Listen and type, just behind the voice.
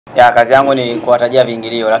Ya kazi yangu ni kuwatajia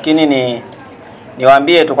viingilio, lakini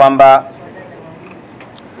niwaambie tu kwamba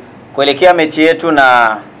kuelekea mechi yetu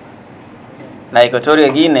na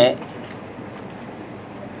Equatorial Guinea,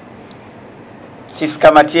 sisi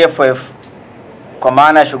kama TFF kwa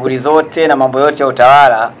maana shughuli zote na mambo yote ya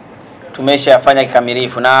utawala tumeshayafanya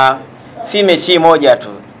kikamilifu, na si mechi moja tu.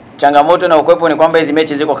 Changamoto na ukwepo ni kwamba hizi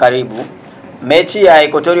mechi ziko karibu. Mechi ya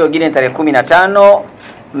Equatorial Guinea tarehe 15,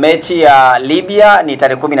 mechi ya Libya ni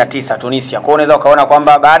tarehe 19 Tunisia. Kwa hiyo unaweza ukaona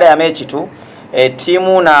kwamba baada ya mechi tu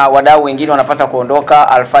timu na wadau wengine wanapaswa kuondoka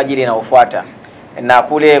alfajiri na ufuata. Na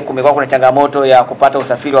kule kumekuwa kuna changamoto ya kupata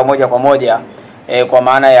usafiri wa moja kwa moja, kwa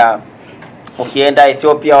maana ya ukienda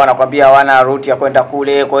Ethiopia wanakuambia hawana route ya kwenda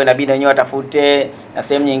kule, kwa hiyo inabidi wenyewe watafute na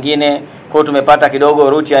sehemu nyingine. Kwa hiyo tumepata kidogo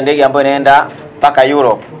route ya ndege ambayo inaenda mpaka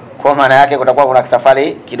Europe. Kwa maana yake kutakuwa kuna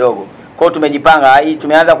safari kidogo. Kwa hiyo tumejipanga,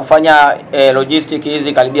 tumeanza kufanya logistic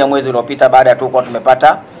hizi karibia mwezi uliopita baada ya tu kwa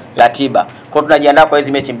tumepata ratiba. Kwa hiyo tunajiandaa kwa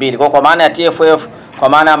hizi mechi mbili. Kwa maana ya TFF, kwa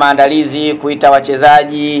maana ya maandalizi, kuita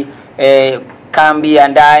wachezaji, kambi ya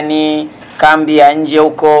ndani, kambi ya nje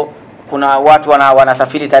huko, kuna watu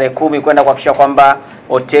wanasafiri tarehe 10 kwenda kuhakikisha kwamba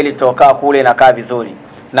hoteli toka kule inakaa vizuri.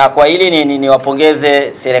 Na kwa hili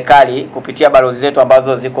niwapongeze serikali kupitia balozi zetu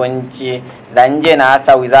ambazo ziko nchi za nje na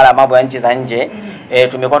hasa Wizara ya Mambo ya Nchi za Nje.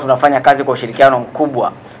 Tumekuwa tunafanya kazi kwa ushirikiano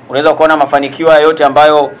mkubwa. Unaweza kuona mafanikio yote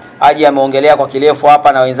ambayo Haji ameongelea kwa kirefu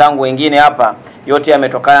hapa na wenzangu wengine hapa, yote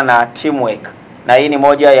yametokana na teamwork. Na hii ni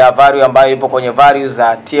moja ya value ambayo ipo kwenye values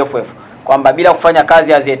za TFF, kwamba bila kufanya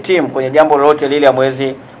kazi as a team kwenye jambo lolote lile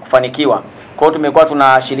hamwezi kufanikiwa. Kwa hiyo tumekuwa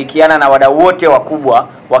tunashirikiana na wadau wote wakubwa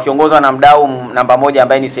wakiongozwa na mdau namba 1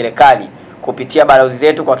 ambaye ni serikali, kupitia balozi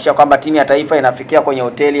zetu kuhakikisha kwamba timu ya taifa inafikia kwenye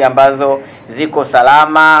hoteli ambazo ziko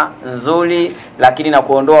salama, nzuri, lakini na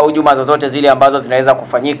kuondoa hujuma zozote zile ambazo zinaweza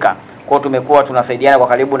kufanyika. Kwa hiyo tumekuwa tunasaidiana kwa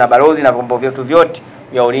karibu na balozi na vyombo vyetu vyote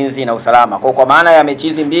vya ulinzi na usalama. Kwa maana ya mechi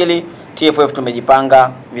hizi mbili TFF tumejipanga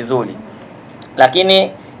vizuri.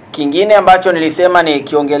 Lakini kingine ambacho nilisema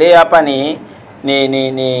nikiongelea hapa ni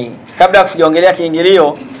kabla ya kusiongelea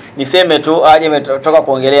kiingilio niseme tu Haji ametoka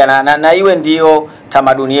kuongelea na iwe ndio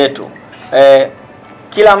tamaduni yetu.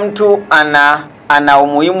 Kila mtu ana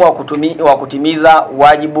umuhimu wa kutimiza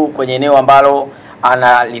wajibu kwenye eneo ambalo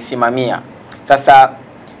analisimamia. Sasa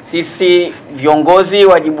sisi viongozi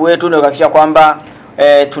wajibu wetu ni kuhakikisha kwamba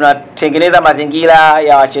tunatengeneza mazingira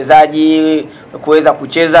ya wachezaji kuweza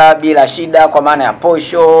kucheza bila shida, kwa maana ya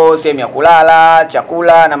posho, sehemu ya kulala,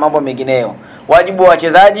 chakula na mambo mengineyo. Wajibu wa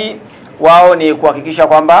wachezaji wao ni kuhakikisha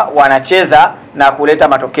kwamba wanacheza na kuleta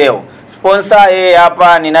matokeo. Sponsor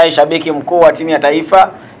hapa ninaye shabiki mkuu wa timu ya taifa,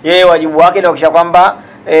 yeye wajibu wake ni kuhakikisha kwamba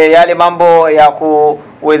yale mambo ya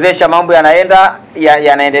kuwezesha mambo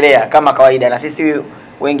yanaendelea kama kawaida, na sisi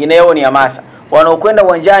wengineo ni hamasa. Wanaokwenda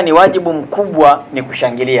uwanjani wajibu mkubwa ni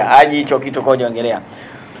kushangilia. Haji hicho kitu kwa kuongelea.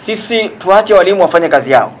 Sisi tuache walimu wafanye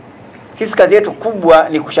kazi yao. Sisi kazi yetu kubwa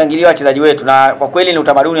ni kushangilia wachezaji wetu, na kwa kweli ni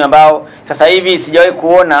utamaduni ambao sasa hivi sijawahi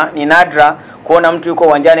kuona, ni nadra kuona mtu yuko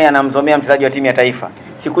uwanjani anamzomea mchezaji wa timu ya taifa.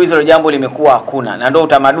 Siku hizo hilo jambo limekuwa hakuna, na ndio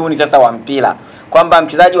utamaduni sasa wa mpira, kwamba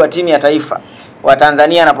mchezaji wa timu ya taifa wa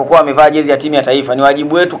Tanzania anapokuwa amevaa jezi ya timu ya taifa, ni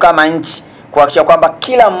wajibu wetu kama nchi kuhakikisha kwamba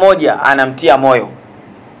kila mmoja anamtia moyo.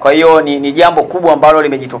 Kwa hiyo ni jambo kubwa ambalo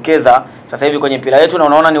limejitokeza sasa hivi kwenye mpira yetu, na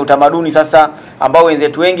unaona ni utamaduni sasa ambao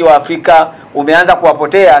wenzetu wengi wa Afrika umeanza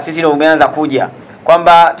kuwapotea, sisi ndio umeanza kuja.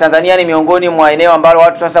 Kwamba Tanzania ni miongoni mwa eneo ambalo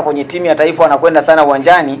watu sasa kwenye timu ya taifa wanakwenda sana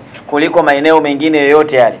uwanjani kuliko maeneo mengine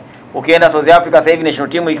yoyote yale. Ukienda South Africa sasa hivi national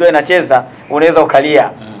team ikiwa inacheza unaweza ukalia.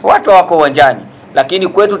 Watu wako uwanjani. Lakini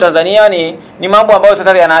kwetu Tanzania ni mambo ambayo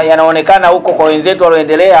sasa yanaonekana huko kwa wenzetu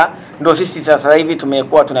walioendelea, ndio sisi sasa hivi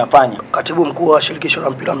tumekuwa tunafanya. Katibu mkuu wa shirikisho la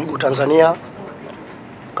mpira wa miguu Tanzania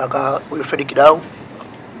kaka Wilfred Kidau,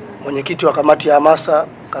 mwenyekiti wa kamati ya hamasa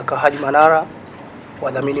kaka Haji Manara,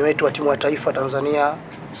 wadhamini wetu wa timu ya taifa Tanzania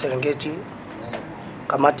Serengeti,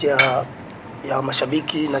 kamati ya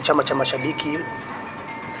mashabiki na chama cha mashabiki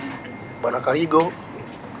bwana Karigo,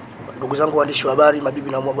 ndugu zangu waandishi wa habari,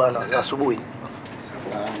 mabibi na mabwana za asubuhi.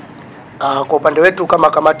 Kwa upande wetu kama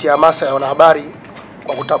kamati ya hamasa ya wanahabari,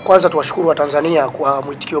 kwanza tuwashukuru wa Tanzania kwa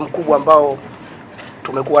mwitikio mkubwa ambao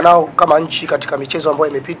tumekuwa nao kama nchi katika michezo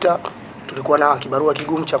ambayo imepita. Tulikuwa na kibarua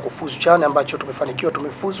kigumu cha kufuzu CHAN ambacho tumefanikiwa,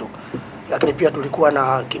 tumefuzu, lakini pia tulikuwa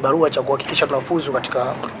na kibarua cha kuhakikisha tunafuzu katika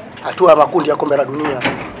hatua ya makundi ya kombe la dunia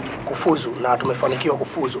kufuzu, na tumefanikiwa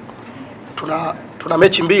kufuzu. Tuna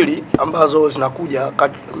mechi mbili ambazo zinakuja.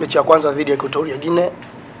 Mechi ya kwanza dhidi ya Equatorial Guinea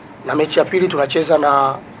na mechi ya pili tunacheza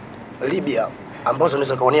na Libya, ambazo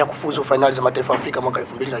zinaweza kuonea kufuzu finali za mataifa Afrika mwaka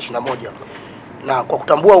 2021. Na kwa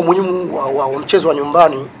kutambua umuhimu wa mchezo wa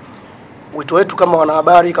nyumbani, wito wetu kama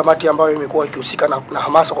wanahabari, kamati ambayo imekuwa ikihusika na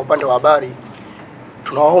hamasa kwa upande wa habari,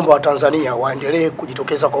 tunawaomba Watanzania waendelee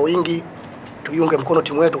kujitokeza kwa wingi, tuiunge mkono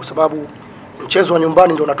timu yetu, kwa sababu mchezo wa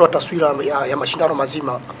nyumbani ndio unatoa taswira ya mashindano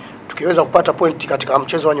mazima. Tukiweza kupata pointi katika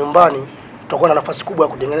mchezo wa nyumbani, tutakuwa na nafasi kubwa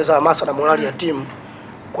ya kutengeneza hamasa na morali ya timu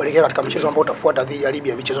kuelekea katika mchezo ambao utafuata dhidi ya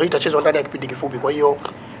Libya. Michezo hii itachezwa ndani ya kipindi kifupi, kwa hiyo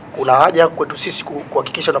kuna haja kwetu sisi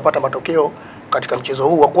kuhakikisha tunapata matokeo katika mchezo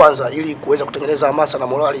huu wa kwanza ili kuweza kutengeneza hamasa na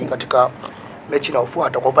morali katika mechi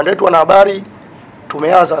inayofuata. Kwa upande wetu wanahabari,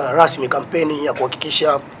 tumeanza rasmi kampeni ya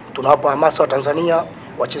kuhakikisha tunawapa hamasa wa Tanzania,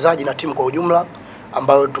 wachezaji na timu kwa ujumla,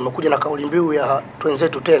 ambayo tumekuja na kauli mbiu ya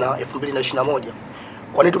twenzetu tena 2021.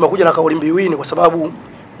 Kwa nini tumekuja na kauli mbiu hii? Ni kwa sababu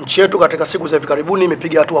nchi yetu katika siku za hivi karibuni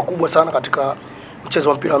imepiga hatua kubwa sana katika mchezo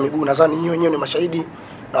wa mpira wa miguu. Nadhani nyinyi wenyewe ni mashahidi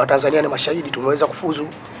na Watanzania ni mashahidi. Tumeweza kufuzu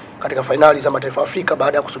katika fainali za mataifa Afrika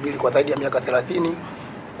baada ya kusubiri kwa zaidi ya miaka 30,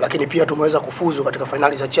 lakini pia tumeweza kufuzu katika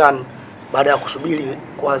fainali za CHAN baada ya kusubiri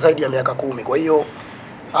kwa zaidi ya miaka 10. Kwa hiyo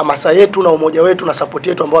hamasa yetu na umoja wetu na support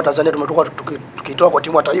yetu ambao Tanzania tumetoka tukitoa kwa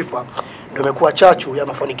timu ya taifa ndio imekuwa chachu ya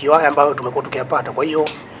mafanikio haya ambayo tumekuwa tukiyapata. Kwa hiyo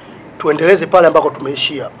tuendeleze pale ambako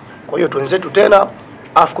tumeishia. Kwa hiyo twenzetu tena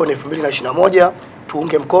AFCON 2021,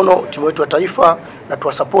 tuunge mkono timu yetu ya taifa na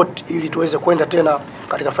tuwasupport ili tuweze kwenda tena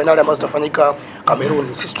katika fainali ambazo zitafanyika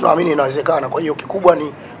Kameruni. Sisi tunaamini inawezekana. Kwa hiyo kikubwa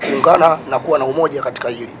ni kuungana na kuwa na umoja katika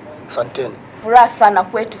hili. Asanteni. Furaha sana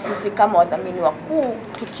kwetu sisi kama wadhamini wakuu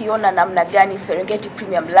tukiona namna gani Serengeti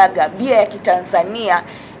Premium Lager bia ya Kitanzania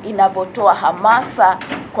inavyotoa hamasa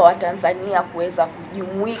kwa Watanzania kuweza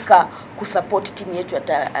kujumuika kusupport timu yetu ya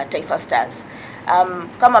Taifa Stars.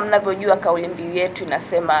 Kama mnavyojua kauli mbiu yetu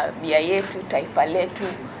inasema bia yetu, taifa letu,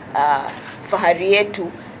 fahari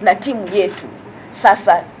yetu na timu yetu.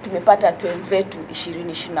 Sasa tumepata twenzetu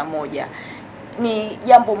 2021. Ni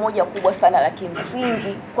jambo moja kubwa sana la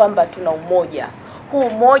kimsingi kwamba tuna umoja. Huu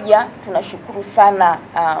umoja tunashukuru sana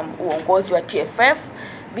uongozi wa TFF.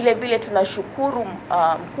 Vile vile tunashukuru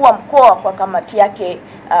mkuu wa mkoa kwa kamati yake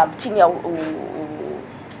chini ya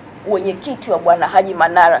wenyekiti wa Bwana Haji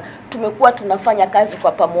Manara. Tumekuwa tunafanya kazi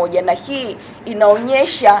kwa pamoja, na hii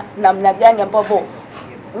inaonyesha namna gani ambavyo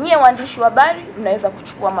nyie waandishi wa habari mnaweza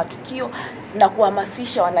kuchukua matukio na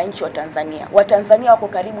kuhamasisha wananchi wa Tanzania. Watanzania wako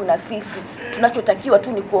karibu na sisi. Tunachotakiwa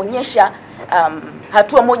tu ni kuonyesha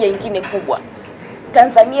hatua moja nyingine kubwa.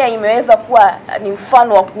 Tanzania imeweza kuwa ni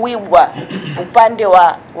mfano wa kuigwa upande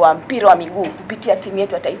wa mpira wa miguu kupitia timu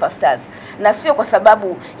yetu ya Taifa Stars. Na sio kwa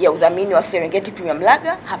sababu ya udhamini wa Serengeti Premium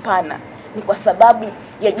Lager, hapana. Ni kwa sababu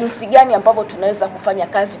ya jinsi gani ambavyo tunaweza kufanya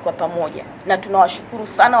kazi kwa pamoja. Na tunawashukuru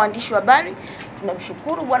sana waandishi wa habari.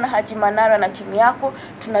 Tunamshukuru Bwana Haji Manara na timu yako.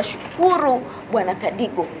 Tunashukuru Bwana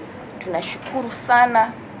Kadigo. Tunashukuru sana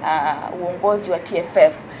uongozi wa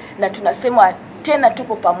TFF. Na tunasema tena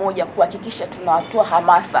tuko pamoja kuhakikisha tunawatoa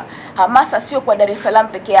hamasa. Hamasa sio kwa Dar es Salaam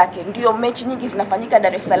peke yake. Ndio mechi nyingi zinafanyika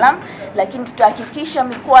Dar es Salaam, lakini tutahakikisha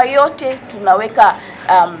mikoa yote tunaweka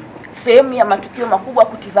sehemu ya matukio makubwa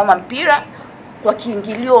kutizama mpira kwa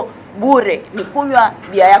kiingilio bure. Ni kunywa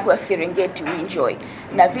bia yako ya Serengeti enjoy.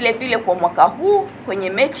 Na vile vile kwa mwaka huu kwenye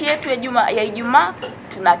mechi yetu ya Ijumaa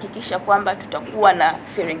tunahakikisha kwamba tutakuwa na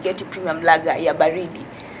Serengeti Premium Lager ya baridi.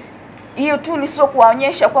 Hiyo tu ni sio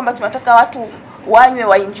kuwaonyesha kwamba tunataka watu wanywe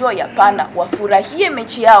wa enjoy, hapana, wafurahie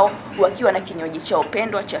mechi yao wakiwa na kinywaji chao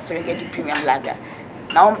pendwa cha Serengeti Premium Lager.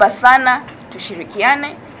 Naomba sana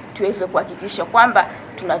tushirikiane tuweze kuhakikisha kwamba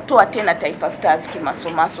tunatoa tena Taifa Stars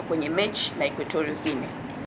kimasomaso kwenye mechi na Equatorial Guinea.